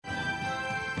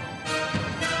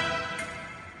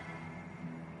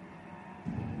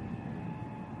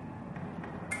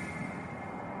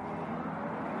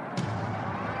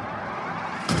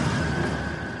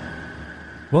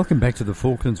Welcome back to the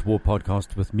Falklands War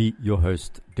Podcast with me, your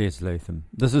host, Des Latham.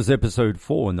 This is episode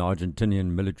 4 in the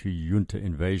Argentinian military junta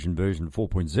invasion version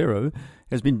 4.0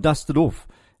 has been dusted off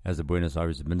as the Buenos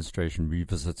Aires administration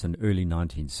revisits an early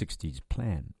 1960s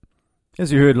plan.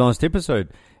 As you heard last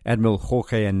episode, Admiral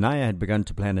Jorge Anaya had begun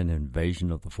to plan an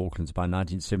invasion of the Falklands by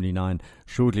 1979,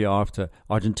 shortly after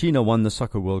Argentina won the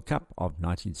Soccer World Cup of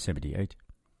 1978.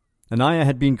 Anaya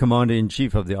had been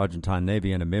commander-in-chief of the Argentine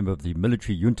Navy and a member of the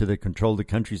military junta that controlled the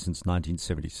country since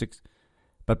 1976.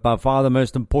 But by far the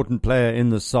most important player in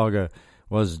the saga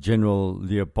was General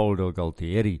Leopoldo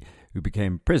Galtieri, who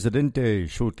became Presidente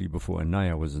shortly before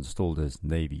Anaya was installed as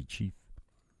Navy chief.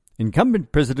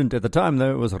 Incumbent president at the time,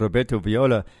 though, was Roberto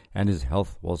Viola, and his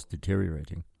health was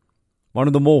deteriorating. One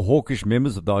of the more hawkish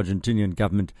members of the Argentinian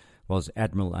government was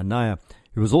Admiral Anaya,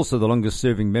 who was also the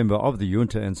longest-serving member of the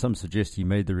junta, and some suggest he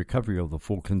made the recovery of the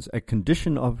Falklands a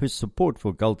condition of his support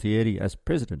for Galtieri as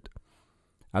president.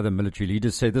 Other military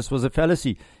leaders say this was a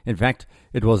fallacy. In fact,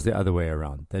 it was the other way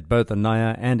around, that both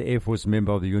Anaya and Air Force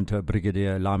member of the junta,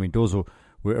 Brigadier Lamindoso,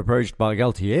 were approached by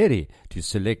Galtieri to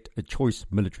select a choice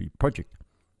military project.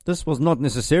 This was not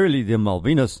necessarily the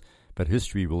Malvinas, but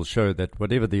history will show that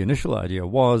whatever the initial idea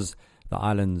was, the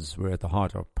islands were at the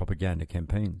heart of propaganda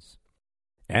campaigns.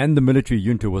 And the military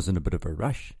junta was in a bit of a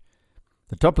rush.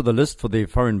 The top of the list for their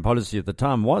foreign policy at the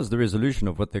time was the resolution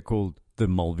of what they called the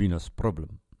Malvinas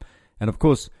problem. And of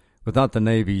course, without the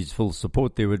Navy's full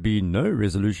support, there would be no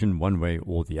resolution one way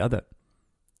or the other.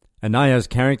 Anaya's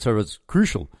character was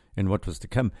crucial in what was to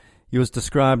come. He was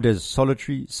described as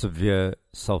solitary, severe,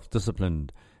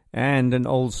 self-disciplined, and an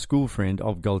old school friend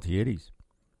of Galtieri's.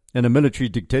 In a military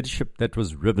dictatorship that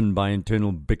was riven by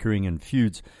internal bickering and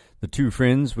feuds, the two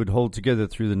friends would hold together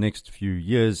through the next few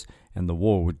years, and the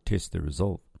war would test their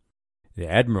resolve. The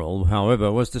admiral,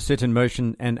 however, was to set in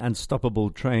motion an unstoppable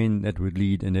train that would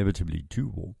lead inevitably to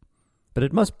war. But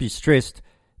it must be stressed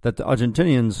that the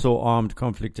Argentinians saw armed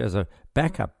conflict as a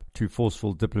backup to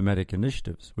forceful diplomatic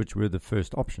initiatives, which were the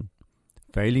first option.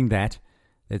 Failing that,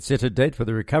 they'd set a date for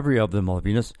the recovery of the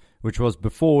Malvinas, which was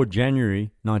before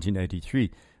January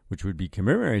 1983, which would be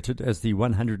commemorated as the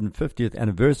 150th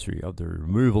anniversary of the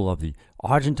removal of the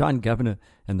Argentine governor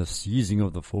and the seizing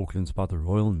of the Falklands by the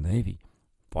Royal Navy,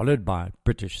 followed by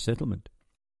British settlement.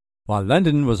 While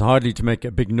London was hardly to make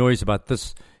a big noise about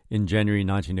this in January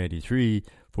 1983,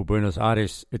 for Buenos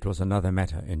Aires it was another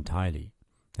matter entirely.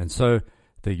 And so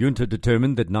the junta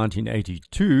determined that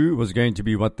 1982 was going to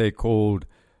be what they called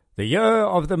the Year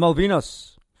of the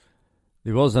Malvinas.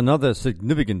 There was another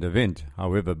significant event,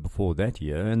 however, before that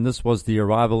year, and this was the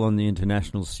arrival on the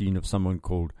international scene of someone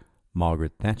called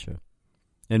Margaret Thatcher.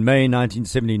 In May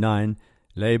 1979,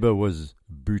 Labour was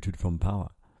booted from power.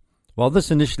 While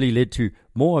this initially led to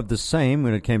more of the same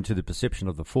when it came to the perception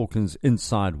of the Falklands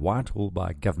inside Whitehall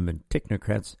by government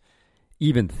technocrats,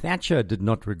 even Thatcher did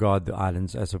not regard the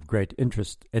islands as of great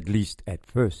interest, at least at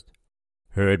first.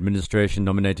 Her administration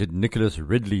nominated Nicholas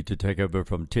Ridley to take over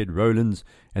from Ted Rowlands,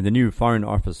 and the new Foreign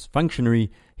Office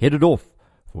functionary headed off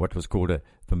for what was called a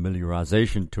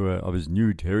familiarization tour of his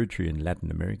new territory in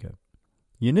Latin America.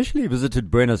 He initially visited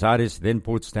Buenos Aires, then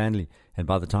Port Stanley, and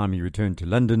by the time he returned to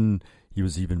London, he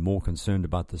was even more concerned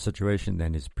about the situation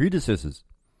than his predecessors.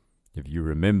 If you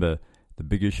remember, the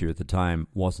big issue at the time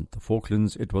wasn't the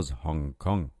Falklands, it was Hong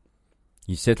Kong.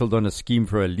 He settled on a scheme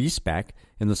for a leaseback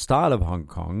in the style of Hong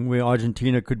Kong, where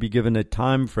Argentina could be given a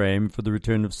time frame for the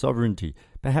return of sovereignty,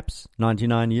 perhaps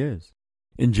 99 years.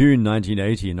 In June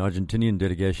 1980, an Argentinian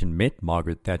delegation met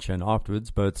Margaret Thatcher, and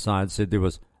afterwards both sides said there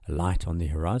was a light on the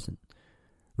horizon.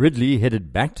 Ridley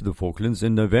headed back to the Falklands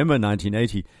in November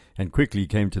 1980 and quickly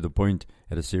came to the point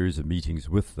at a series of meetings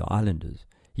with the islanders.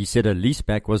 He said a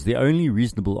leaseback was the only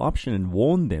reasonable option and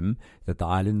warned them that the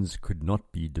islands could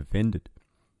not be defended.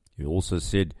 He also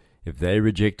said if they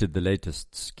rejected the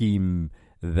latest scheme,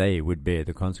 they would bear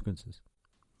the consequences.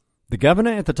 The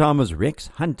governor at the time was Rex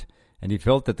Hunt, and he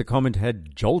felt that the comment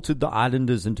had jolted the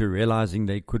islanders into realizing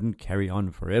they couldn't carry on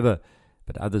forever,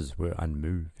 but others were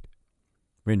unmoved.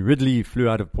 When Ridley flew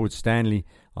out of Port Stanley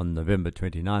on November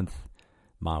 29th,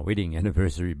 my wedding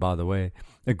anniversary, by the way,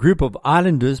 a group of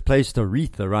islanders placed a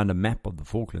wreath around a map of the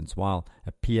Falklands while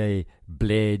a PA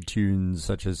blared tunes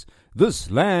such as "This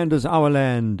land is our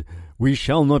land, we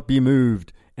shall not be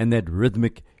moved," and that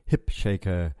rhythmic hip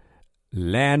shaker,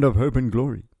 "Land of Hope and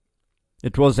Glory."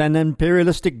 It was an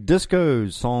imperialistic disco,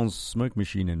 sans smoke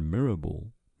machine and mirror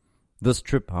ball. This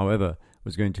trip, however,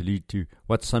 was going to lead to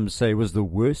what some say was the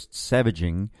worst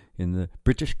savaging in the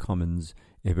British Commons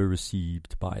ever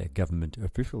received by a government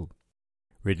official.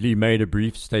 Ridley made a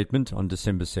brief statement on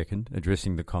December 2nd,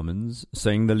 addressing the Commons,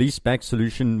 saying the leaseback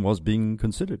solution was being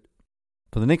considered.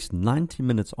 For the next 90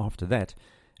 minutes after that,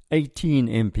 18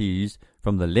 MPs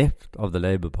from the left of the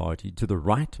Labour Party to the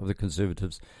right of the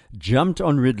Conservatives jumped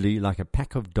on Ridley like a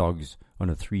pack of dogs on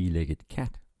a three-legged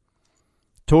cat.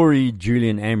 Tory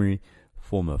Julian Amory,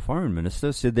 former Foreign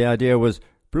Minister, said the idea was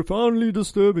profoundly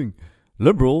disturbing.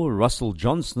 Liberal Russell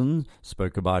Johnston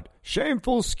spoke about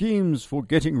shameful schemes for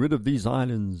getting rid of these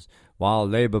islands, while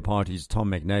Labour Party's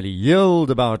Tom McNally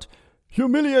yelled about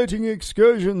humiliating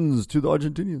excursions to the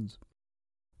Argentinians.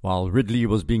 While Ridley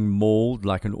was being mauled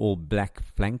like an all-black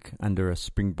flank under a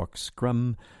Springbok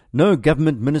scrum, no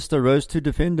government minister rose to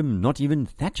defend him, not even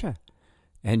Thatcher.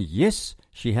 And yes,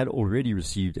 she had already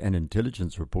received an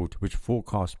intelligence report which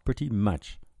forecast pretty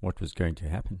much what was going to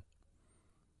happen.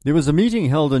 There was a meeting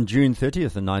held on June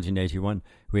 30th in 1981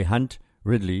 where Hunt,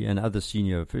 Ridley and other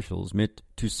senior officials met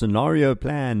to scenario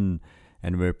plan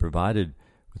and were provided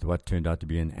with what turned out to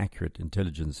be an accurate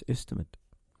intelligence estimate.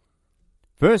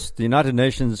 First, the United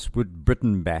Nations would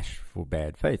Britain bash for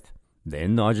bad faith.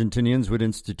 Then the Argentinians would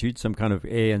institute some kind of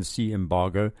air and sea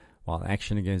embargo, while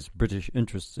action against British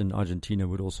interests in Argentina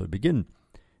would also begin.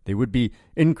 There would be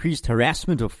increased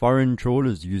harassment of foreign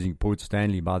trawlers using Port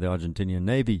Stanley by the Argentinian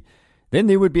Navy. Then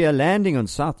there would be a landing on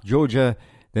South Georgia.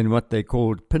 Then what they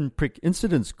called pinprick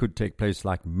incidents could take place,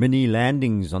 like mini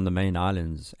landings on the main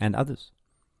islands and others.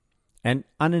 An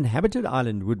uninhabited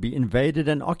island would be invaded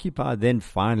and occupied. Then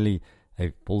finally,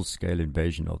 a full-scale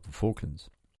invasion of the Falklands.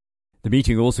 The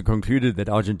meeting also concluded that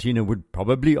Argentina would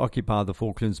probably occupy the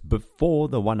Falklands before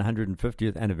the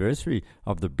 150th anniversary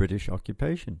of the British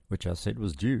occupation, which I said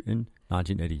was due in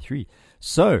 1983.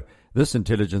 So, this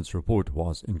intelligence report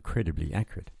was incredibly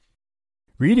accurate.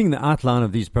 Reading the outline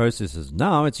of these processes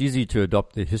now, it's easy to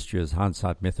adopt the history as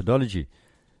hindsight methodology.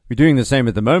 We're doing the same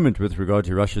at the moment with regard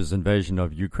to Russia's invasion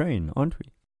of Ukraine, aren't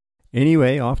we?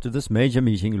 Anyway, after this major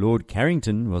meeting, Lord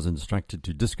Carrington was instructed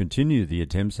to discontinue the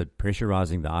attempts at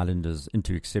pressurizing the islanders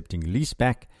into accepting lease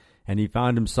back, and he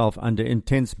found himself under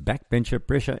intense backbencher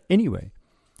pressure anyway.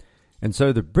 And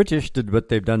so the British did what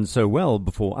they've done so well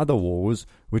before other wars,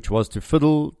 which was to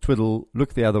fiddle, twiddle,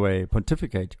 look the other way,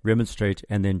 pontificate, remonstrate,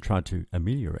 and then try to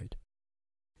ameliorate.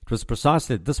 It was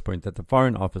precisely at this point that the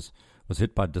Foreign Office was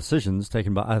hit by decisions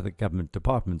taken by other government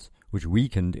departments which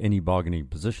weakened any bargaining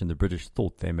position the British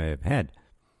thought they may have had.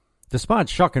 Despite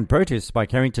shock and protests by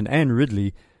Carrington and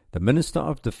Ridley, the Minister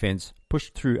of Defence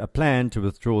pushed through a plan to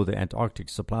withdraw the Antarctic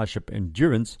supply ship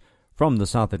Endurance from the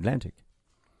South Atlantic.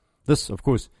 This, of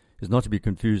course, is not to be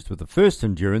confused with the first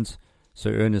Endurance,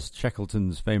 Sir Ernest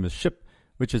Shackleton's famous ship,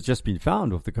 which has just been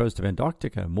found off the coast of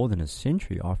Antarctica more than a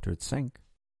century after it sank.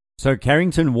 So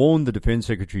Carrington warned the Defence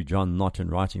Secretary John Knott in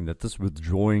writing that this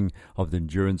withdrawing of the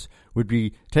Endurance would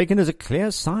be taken as a clear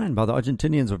sign by the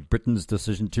Argentinians of Britain's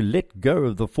decision to let go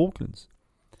of the Falklands.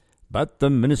 But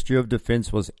the Ministry of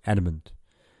Defence was adamant.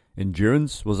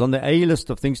 Endurance was on the A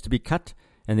list of things to be cut,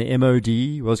 and the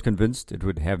MOD was convinced it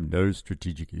would have no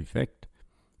strategic effect,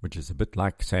 which is a bit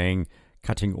like saying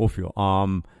cutting off your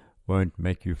arm won't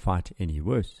make you fight any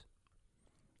worse.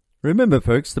 Remember,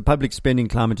 folks, the public spending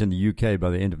climate in the UK by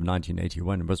the end of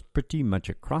 1981 was pretty much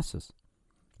a crisis.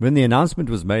 When the announcement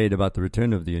was made about the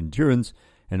return of the Endurance,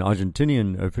 an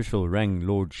Argentinian official rang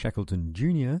Lord Shackleton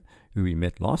Jr., who we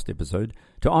met last episode,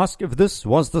 to ask if this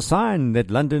was the sign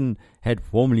that London had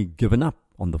formally given up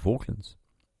on the Falklands.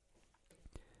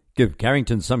 Give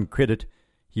Carrington some credit,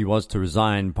 he was to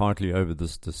resign partly over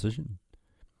this decision.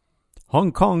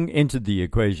 Hong Kong entered the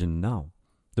equation now.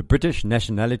 The British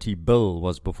Nationality Bill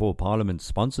was before Parliament,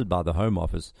 sponsored by the Home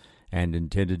Office, and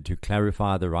intended to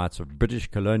clarify the rights of British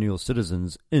colonial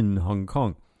citizens in Hong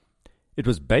Kong. It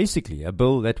was basically a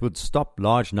bill that would stop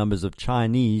large numbers of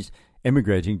Chinese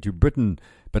emigrating to Britain,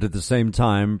 but at the same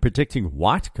time protecting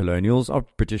white colonials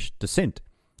of British descent.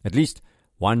 At least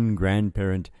one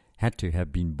grandparent had to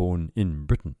have been born in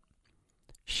Britain.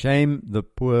 Shame the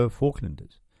poor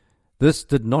Falklanders. This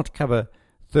did not cover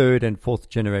third and fourth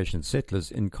generation settlers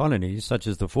in colonies such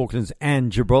as the Falklands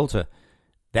and Gibraltar.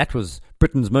 That was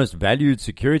Britain's most valued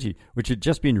security, which had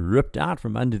just been ripped out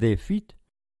from under their feet.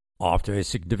 After a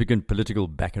significant political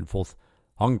back and forth,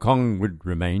 Hong Kong would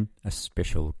remain a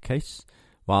special case,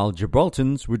 while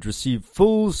Gibraltarians would receive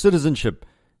full citizenship,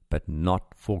 but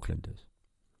not Falklanders.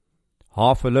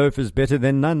 Half a loaf is better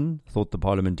than none, thought the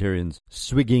parliamentarians,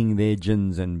 swigging their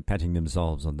gins and patting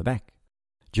themselves on the back.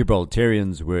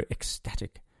 Gibraltarians were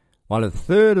ecstatic, while a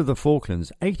third of the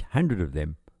Falklands, 800 of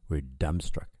them, were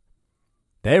dumbstruck.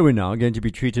 They were now going to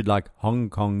be treated like Hong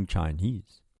Kong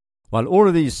Chinese. While all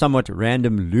of these somewhat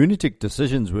random lunatic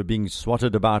decisions were being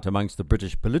swatted about amongst the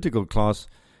British political class,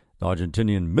 the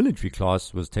Argentinian military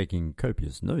class was taking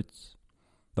copious notes.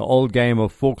 The old game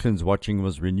of Falklands watching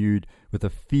was renewed with a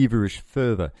feverish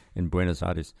fervour in Buenos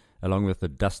Aires, along with the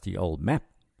dusty old map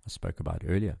I spoke about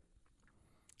earlier.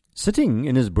 Sitting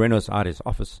in his Buenos Aires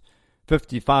office,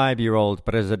 55-year-old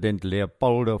President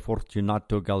Leopoldo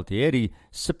Fortunato Galtieri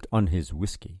sipped on his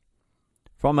whiskey.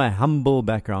 From a humble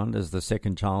background as the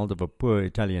second child of a poor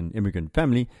Italian immigrant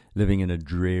family living in a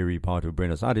dreary part of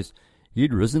Buenos Aires, he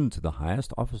had risen to the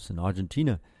highest office in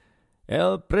Argentina,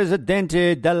 El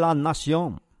Presidente de la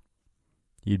Nación.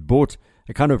 He had brought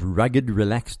a kind of rugged,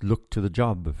 relaxed look to the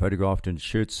job, photographed in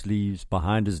shirt sleeves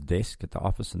behind his desk at the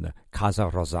office in the Casa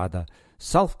Rosada,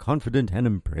 self-confident and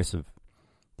impressive.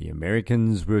 The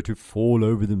Americans were to fall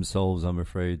over themselves, I'm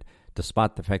afraid,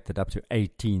 despite the fact that up to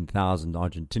 18,000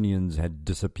 Argentinians had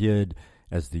disappeared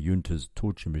as the junta's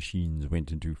torture machines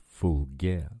went into full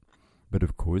gear. But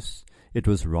of course, it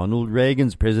was Ronald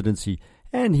Reagan's presidency,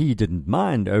 and he didn't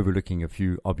mind overlooking a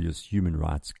few obvious human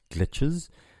rights glitches.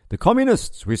 The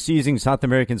communists were seizing South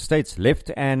American states left,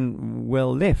 and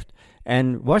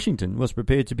Washington was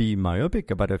prepared to be myopic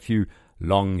about a few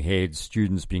long-haired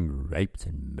students being raped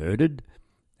and murdered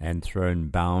and thrown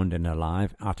bound and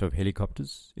alive out of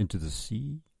helicopters into the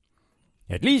sea.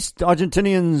 At least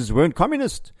Argentinians weren't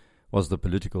communist, was the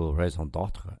political raison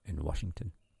d'etre in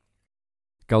Washington.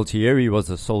 Galtieri was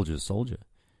a soldier's soldier.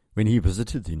 When he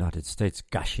visited the United States,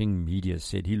 gushing media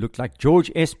said he looked like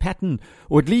George S. Patton,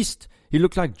 or at least he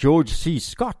looked like George C.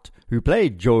 Scott, who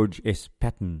played George S.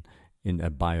 Patton in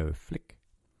a bioflick.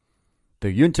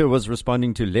 The junta was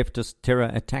responding to leftist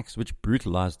terror attacks which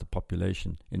brutalized the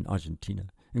population in Argentina,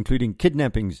 including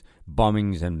kidnappings,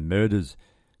 bombings, and murders,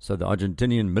 so the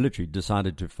Argentinian military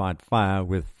decided to fight fire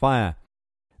with fire.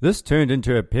 This turned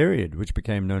into a period which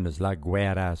became known as La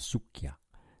Guerra Sucia,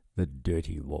 the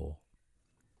Dirty War.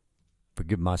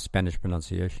 Forgive my Spanish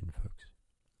pronunciation, folks.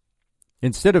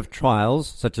 Instead of trials,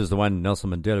 such as the one Nelson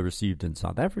Mandela received in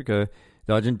South Africa,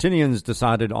 the Argentinians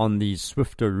decided on the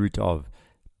swifter route of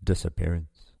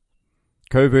disappearance.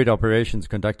 Covert operations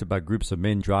conducted by groups of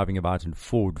men driving about in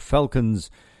Ford Falcons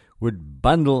would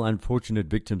bundle unfortunate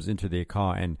victims into their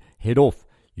car and head off,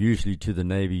 usually to the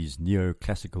Navy's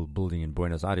neoclassical building in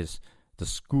Buenos Aires, the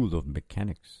School of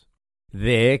Mechanics.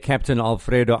 There, Captain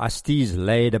Alfredo Astiz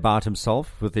laid about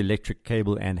himself with electric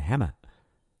cable and hammer.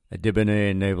 A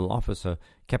debonair naval officer,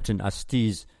 Captain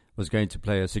Astiz was going to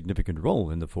play a significant role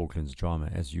in the Falklands drama,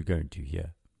 as you're going to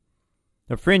hear.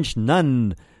 A French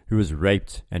nun who was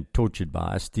raped and tortured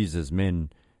by Astiz's men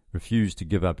refused to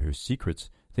give up her secrets,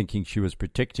 thinking she was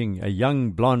protecting a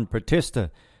young blonde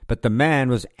protester, but the man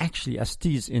was actually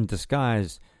Astiz in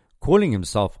disguise, calling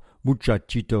himself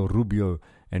Muchachito Rubio,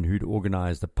 and who'd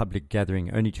organized a public gathering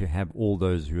only to have all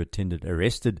those who attended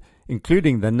arrested,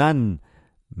 including the nun.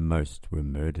 Most were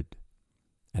murdered.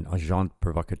 An agent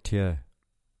provocateur.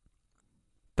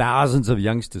 Thousands of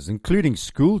youngsters, including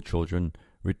school children,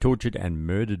 were tortured and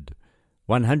murdered.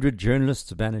 100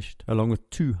 journalists vanished, along with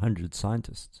 200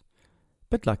 scientists.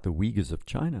 Bit like the Uyghurs of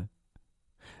China.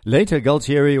 Later,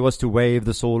 Galtieri was to wave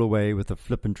this all away with a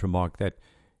flippant remark that,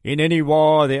 in any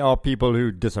war, there are people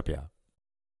who disappear.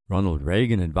 Ronald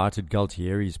Reagan invited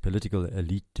Galtieri's political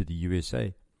elite to the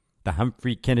USA. The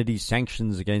Humphrey Kennedy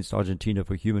sanctions against Argentina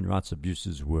for human rights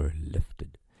abuses were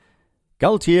lifted.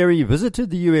 Galtieri visited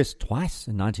the US twice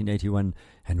in 1981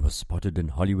 and was spotted in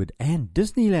Hollywood and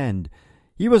Disneyland.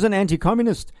 He was an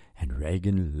anti-communist, and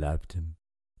Reagan loved him.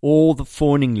 All the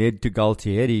fawning led to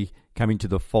Galtieri coming to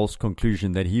the false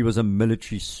conclusion that he was a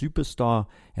military superstar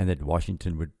and that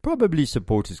Washington would probably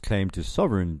support his claim to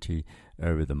sovereignty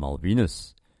over the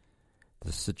Malvinas.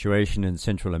 The situation in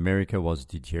Central America was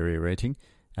deteriorating,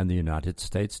 and the United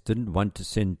States didn't want to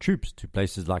send troops to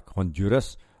places like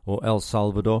Honduras or El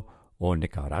Salvador or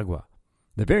Nicaragua.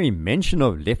 The very mention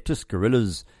of leftist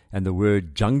guerrillas and the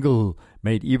word jungle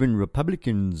made even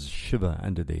Republicans shiver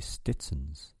under their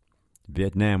Stetsons.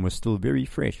 Vietnam was still very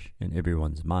fresh in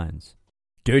everyone's minds.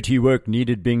 Dirty work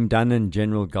needed being done, and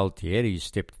General Galtieri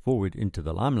stepped forward into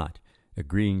the limelight,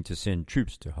 agreeing to send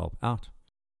troops to help out.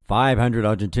 500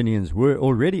 Argentinians were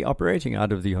already operating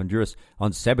out of the Honduras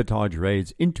on sabotage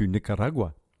raids into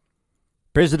Nicaragua.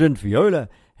 President Viola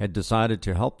had decided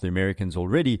to help the Americans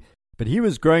already, but he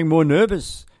was growing more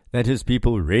nervous that his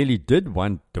people really did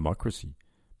want democracy.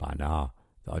 By now,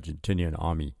 the Argentinian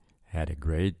army had a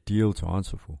great deal to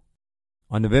answer for.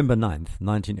 On November 9th,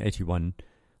 1981,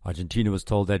 Argentina was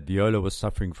told that Viola was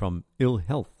suffering from ill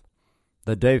health.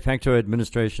 The de facto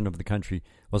administration of the country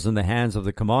was in the hands of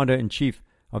the commander-in-chief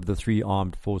of the three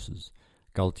armed forces.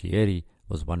 Galtieri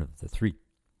was one of the three.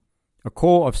 A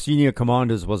corps of senior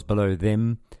commanders was below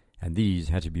them, and these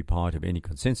had to be part of any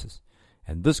consensus.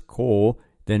 And this corps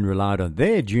then relied on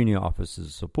their junior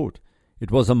officers' support.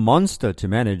 It was a monster to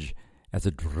manage as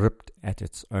it ripped at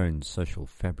its own social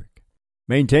fabric.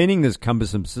 Maintaining this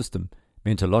cumbersome system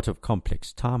meant a lot of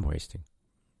complex time wasting.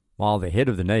 While the head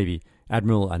of the Navy,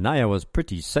 Admiral Anaya, was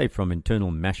pretty safe from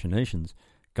internal machinations,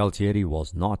 Galtieri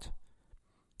was not.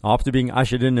 After being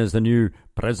ushered in as the new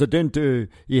Presidente,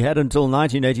 he had until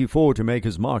 1984 to make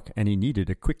his mark, and he needed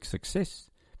a quick success.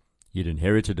 He had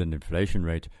inherited an inflation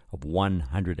rate of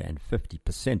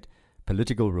 150%.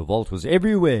 Political revolt was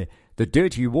everywhere. The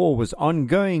dirty war was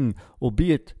ongoing,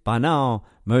 albeit by now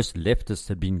most leftists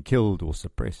had been killed or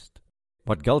suppressed.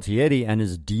 What Galtieri and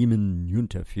his demon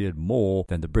junta feared more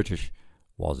than the British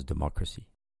was democracy.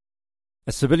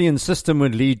 A civilian system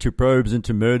would lead to probes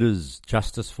into murders,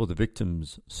 justice for the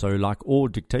victims. So, like all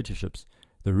dictatorships,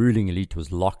 the ruling elite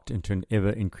was locked into an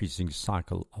ever-increasing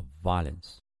cycle of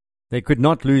violence. They could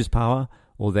not lose power,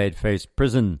 or they'd face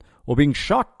prison, or being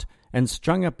shot and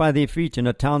strung up by their feet in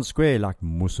a town square like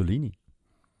Mussolini.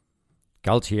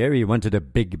 Galtieri wanted a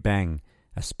big bang,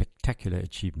 a spectacular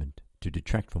achievement to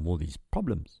detract from all these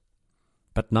problems.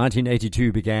 But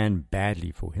 1982 began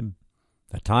badly for him.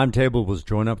 A timetable was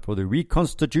drawn up for the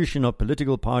reconstitution of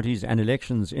political parties and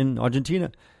elections in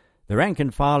Argentina. The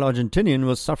rank-and-file Argentinian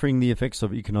was suffering the effects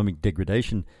of economic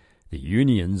degradation. The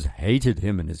unions hated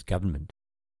him and his government.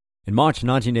 In March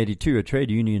 1982, a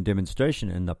trade union demonstration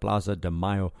in the Plaza de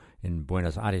Mayo in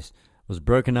Buenos Aires was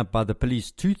broken up by the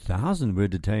police. 2,000 were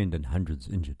detained and hundreds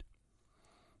injured.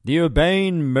 The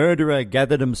urbane murderer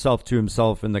gathered himself to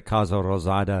himself in the Casa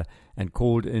Rosada and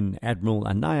called in Admiral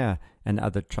Anaya and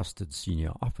other trusted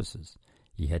senior officers.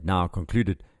 He had now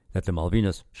concluded that the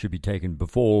Malvinas should be taken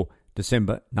before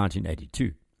December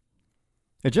 1982.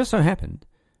 It just so happened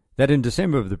that in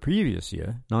December of the previous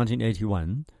year,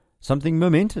 1981, something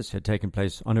momentous had taken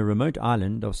place on a remote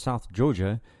island of South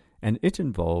Georgia, and it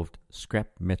involved scrap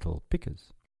metal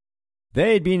pickers.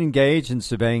 They had been engaged in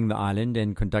surveying the island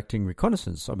and conducting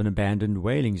reconnaissance of an abandoned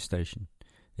whaling station.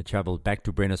 They travelled back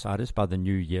to Buenos Aires by the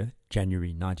new year,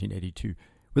 January 1982,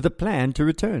 with a plan to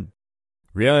return.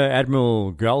 Rear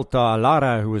Admiral Gualta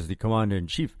Lara, who was the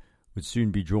commander-in-chief, would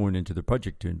soon be drawn into the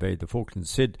project to invade the Falklands,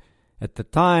 said at the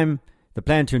time the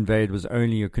plan to invade was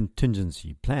only a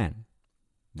contingency plan.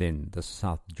 Then the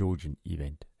South Georgian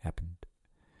event happened.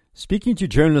 Speaking to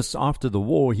journalists after the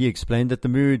war, he explained that the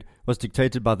mood was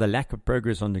dictated by the lack of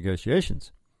progress on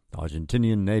negotiations. The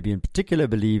Argentinian Navy in particular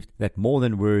believed that more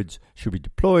than words should be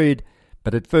deployed,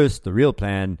 but at first the real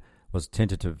plan was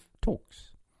tentative talks.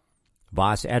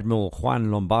 Vice Admiral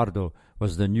Juan Lombardo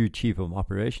was the new chief of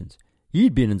operations.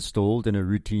 He'd been installed in a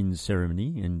routine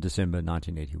ceremony in December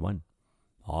 1981.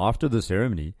 After the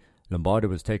ceremony, Lombardo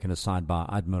was taken aside by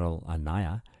Admiral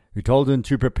Anaya, who told him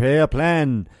to prepare a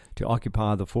plan to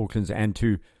occupy the Falklands and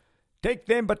to take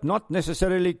them but not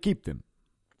necessarily keep them.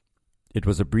 It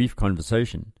was a brief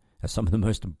conversation, as some of the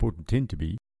most important tend to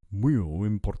be, muy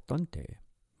importante.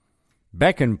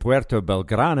 Back in Puerto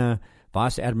Belgrano,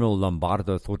 Vice Admiral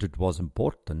Lombardo thought it was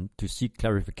important to seek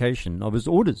clarification of his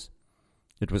orders.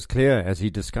 It was clear as he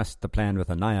discussed the plan with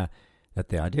Anaya that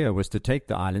the idea was to take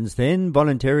the islands, then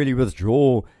voluntarily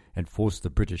withdraw and force the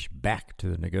British back to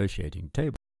the negotiating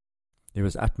table. There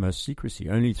was utmost secrecy.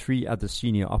 Only 3 other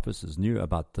senior officers knew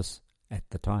about this at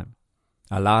the time.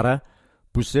 Alara,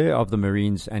 Busset of the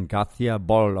Marines, and Garcia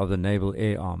Boll of the Naval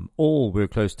Air Arm all were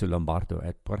close to Lombardo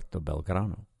at Puerto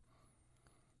Belgrano.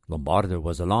 Lombardo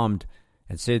was alarmed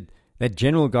and said that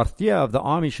General Garcia of the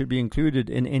Army should be included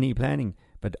in any planning,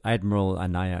 but Admiral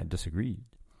Anaya disagreed.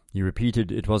 He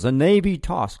repeated it was a Navy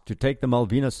task to take the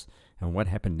Malvinas, and what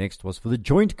happened next was for the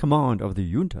joint command of the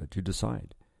junta to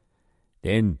decide.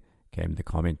 Then came the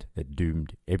comment that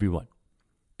doomed everyone,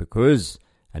 because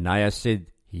Anaya said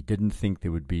he didn't think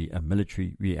there would be a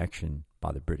military reaction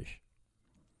by the British.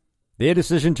 Their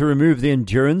decision to remove the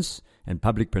Endurance and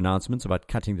public pronouncements about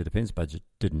cutting the defense budget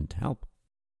didn't help.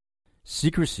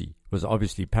 Secrecy was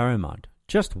obviously paramount.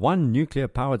 Just one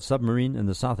nuclear-powered submarine in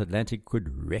the South Atlantic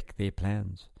could wreck their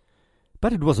plans.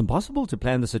 But it was impossible to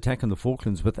plan this attack on the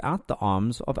Falklands without the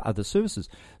arms of other services.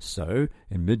 So,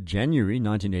 in mid-January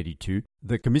 1982,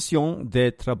 the Comisión de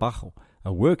Trabajo,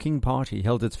 a working party,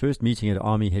 held its first meeting at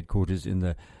Army headquarters in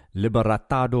the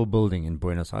Libertado building in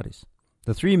Buenos Aires.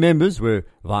 The 3 members were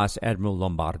Vice Admiral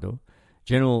Lombardo,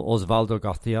 General Osvaldo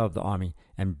Garcia of the Army,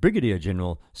 and Brigadier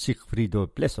General Sigfrido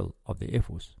Plessel of the Air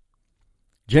Force.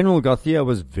 General Garcia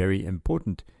was very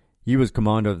important. He was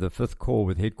commander of the 5th Corps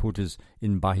with headquarters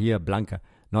in Bahia Blanca,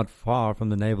 not far from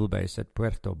the naval base at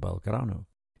Puerto Belgrano.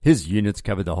 His units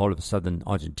covered the whole of southern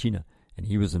Argentina, and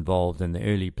he was involved in the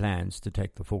early plans to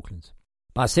take the Falklands.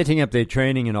 By setting up their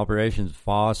training and operations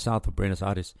far south of Buenos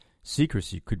Aires,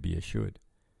 secrecy could be assured.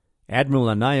 Admiral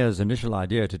Anaya's initial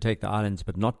idea to take the islands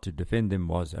but not to defend them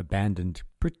was abandoned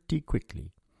pretty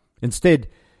quickly. Instead,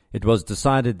 it was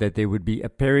decided that there would be a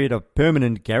period of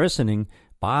permanent garrisoning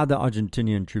by the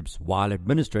Argentinian troops while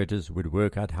administrators would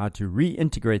work out how to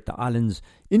reintegrate the islands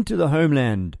into the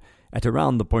homeland at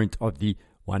around the point of the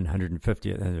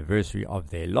 150th anniversary of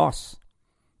their loss.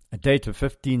 A date of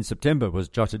 15 September was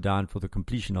jotted down for the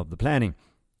completion of the planning.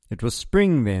 It was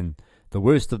spring then. The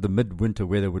worst of the midwinter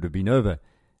weather would have been over.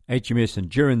 HMS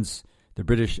Endurance, the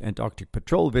British Antarctic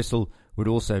patrol vessel, would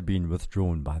also have been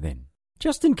withdrawn by then.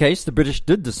 Just in case the British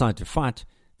did decide to fight,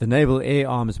 the Naval Air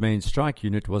Arms Main Strike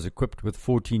Unit was equipped with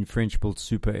 14 French-built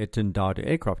Super Étendard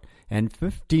aircraft and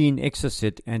 15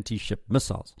 Exocet anti-ship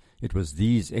missiles. It was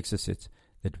these Exocets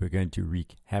that were going to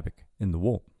wreak havoc in the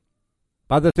war.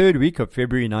 By the third week of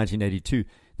February 1982,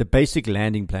 the basic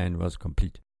landing plan was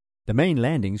complete. The main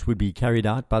landings would be carried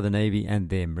out by the Navy and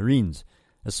their Marines.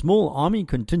 A small army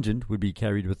contingent would be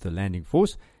carried with the landing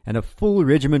force, and a full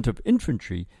regiment of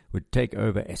infantry would take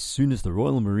over as soon as the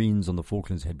Royal Marines on the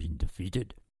Falklands had been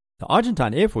defeated. The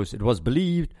Argentine Air Force, it was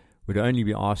believed, would only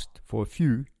be asked for a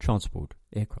few transport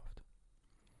aircraft.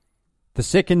 The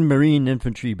 2nd Marine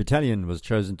Infantry Battalion was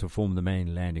chosen to form the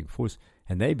main landing force,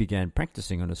 and they began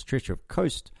practicing on a stretch of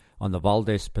coast on the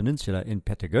Valdez Peninsula in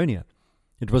Patagonia.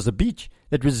 It was a beach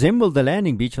that resembled the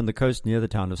landing beach on the coast near the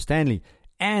town of Stanley,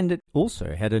 and it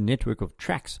also had a network of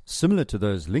tracks similar to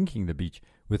those linking the beach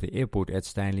with the airport at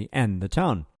Stanley and the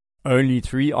town. Only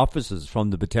 3 officers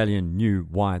from the battalion knew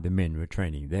why the men were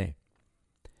training there.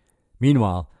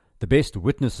 Meanwhile, the best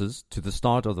witnesses to the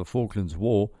start of the Falklands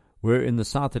War were in the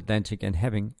South Atlantic and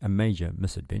having a major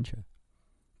misadventure.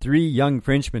 3 young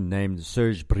Frenchmen named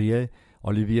Serge Brieux,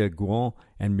 Olivier Gouin,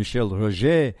 and Michel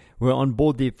Roger were on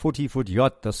board the 40-foot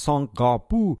yacht the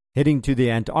Saint-Garpou, heading to the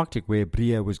Antarctic where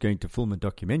Brieux was going to film a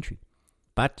documentary.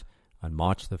 But on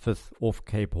March the 5th, off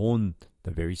Cape Horn,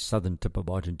 the very southern tip of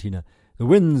Argentina, the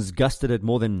winds gusted at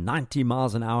more than 90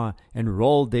 miles an hour and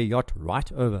rolled their yacht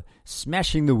right over,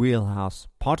 smashing the wheelhouse,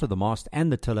 part of the mast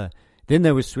and the tiller. Then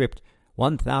they were swept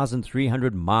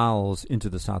 1,300 miles into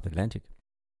the South Atlantic.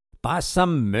 By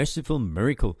some merciful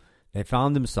miracle, they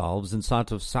found themselves in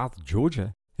sight of South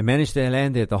Georgia and managed to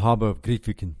land there at the harbour of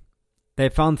Grytviken. They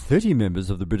found 30 members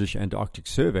of the British Antarctic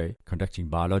Survey conducting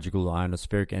biological,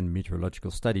 ionospheric and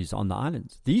meteorological studies on the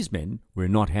islands. These men were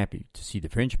not happy to see the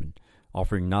Frenchmen,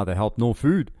 offering neither help nor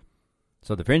food.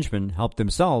 So the Frenchmen helped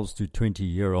themselves to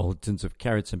 20-year-old tins of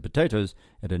carrots and potatoes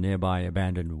at a nearby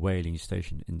abandoned whaling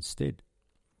station instead.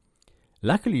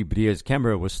 Luckily, Brieux's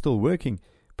camera was still working,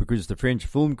 because the French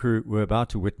film crew were about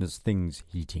to witness things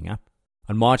heating up.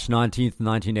 On March 19,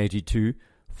 1982,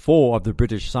 4 of the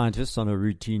British scientists on a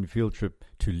routine field trip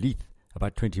to Leith,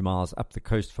 about 20 miles up the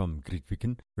coast from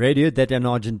Grytviken, radioed that an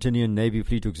Argentinian Navy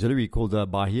Fleet auxiliary called the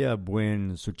Bahia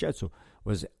Buen Suceso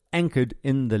was anchored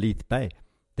in the Leith Bay.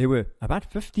 There were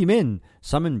about 50 men,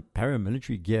 some in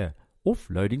paramilitary gear,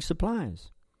 offloading supplies.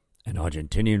 An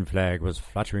Argentinian flag was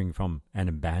fluttering from an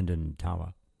abandoned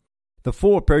tower. The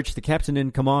 4 approached the captain in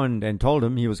command and told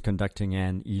him he was conducting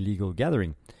an illegal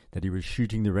gathering, that he was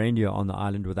shooting the reindeer on the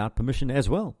island without permission as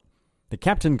well. The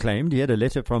captain claimed he had a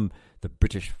letter from the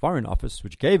British Foreign Office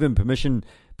which gave him permission,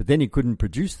 but then he couldn't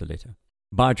produce the letter.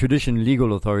 By tradition,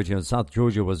 legal authority on South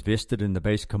Georgia was vested in the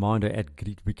base commander at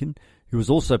Grytviken, who was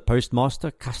also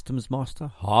postmaster, customs master,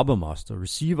 harbour master,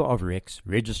 receiver of wrecks,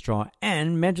 registrar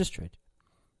and magistrate.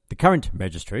 The current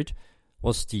magistrate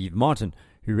was Steve Martin,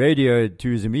 who radioed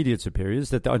to his immediate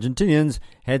superiors that the Argentinians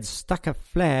had stuck a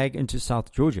flag into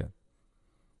South Georgia.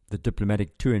 The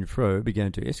diplomatic to and fro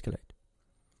began to escalate.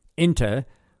 Enter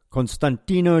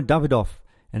Constantino Davidoff,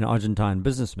 an Argentine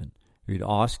businessman, who had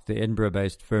asked the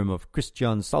Edinburgh-based firm of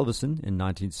Christian Salveson in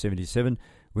 1977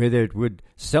 whether it would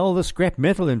sell the scrap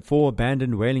metal in 4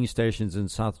 abandoned whaling stations in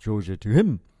South Georgia to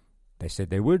him. They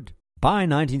said they would. By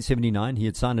 1979, he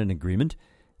had signed an agreement,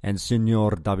 and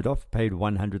Senor Davidoff paid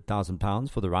 £100,000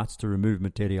 for the rights to remove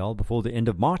material before the end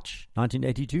of March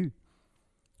 1982.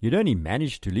 He'd only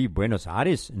managed to leave Buenos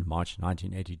Aires in March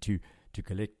 1982 to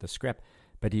collect the scrap,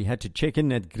 but he had to check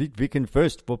in at Grytviken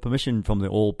first for permission from the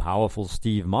all-powerful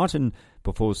Steve Martin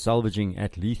before salvaging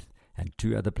at Leith and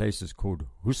 2 other places called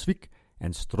Husvik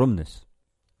and Stromness.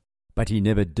 But he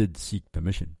never did seek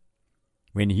permission.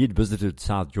 When he had visited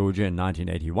South Georgia in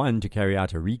 1981 to carry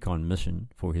out a recon mission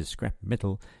for his scrap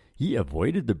metal, he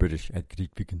avoided the British at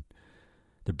Grytviken.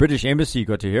 The British embassy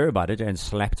got to hear about it and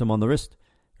slapped him on the wrist,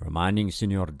 reminding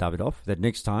Senor Davidoff that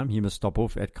next time he must stop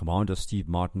off at Commander Steve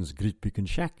Martin's Grytviken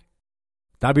shack.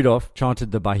 Davidoff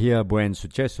chartered the Bahia Buen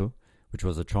Suceso, which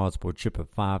was a transport ship of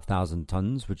 5,000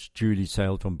 tons, which duly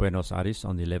sailed from Buenos Aires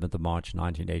on the 11th of March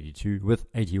 1982 with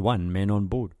 81 men on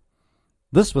board.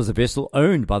 This was a vessel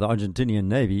owned by the Argentinian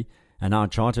Navy and now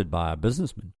chartered by a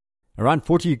businessman. Around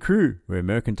 40 crew were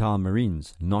mercantile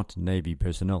marines, not Navy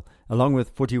personnel, along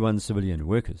with 41 civilian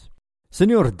workers.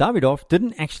 Senor Davidoff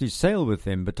didn't actually sail with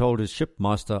them, but told his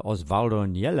shipmaster Osvaldo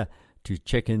Niela to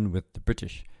check in with the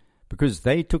British. Because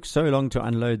they took so long to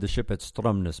unload the ship at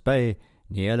Stromness Bay,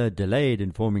 Niela delayed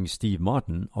informing Steve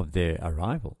Martin of their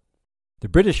arrival. The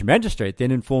British magistrate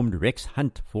then informed Rex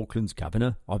Hunt, Falkland's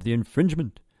governor, of the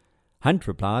infringement. Hunt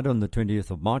replied on the 20th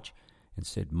of March and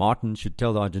said Martin should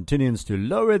tell the Argentinians to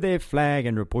lower their flag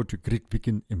and report to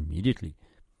Grytviken immediately.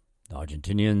 The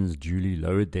Argentinians duly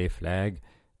lowered their flag,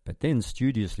 but then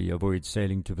studiously avoided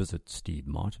sailing to visit Steve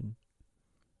Martin.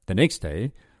 The next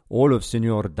day, all of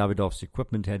Senor Davidoff's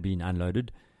equipment had been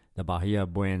unloaded. The Bahia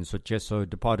Buen Suceso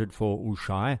departed for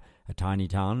Ushuaia, a tiny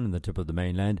town on the tip of the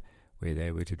mainland, where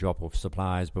they were to drop off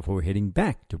supplies before heading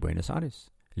back to Buenos Aires,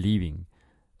 leaving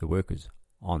the workers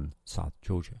on South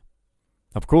Georgia.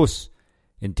 Of course,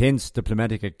 intense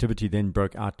diplomatic activity then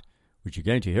broke out, which you're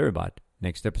going to hear about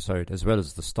next episode, as well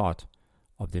as the start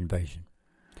of the invasion.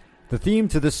 The theme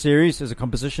to this series is a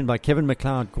composition by Kevin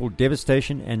MacLeod called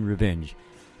Devastation and Revenge.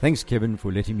 Thanks, Kevin,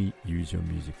 for letting me use your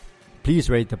music.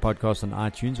 Please rate the podcast on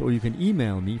iTunes, or you can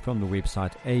email me from the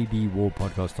website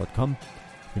abwarpodcast.com.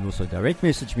 You can also direct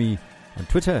message me on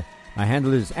Twitter. My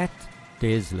handle is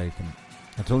 @DesLatham.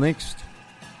 Until next,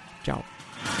 ciao.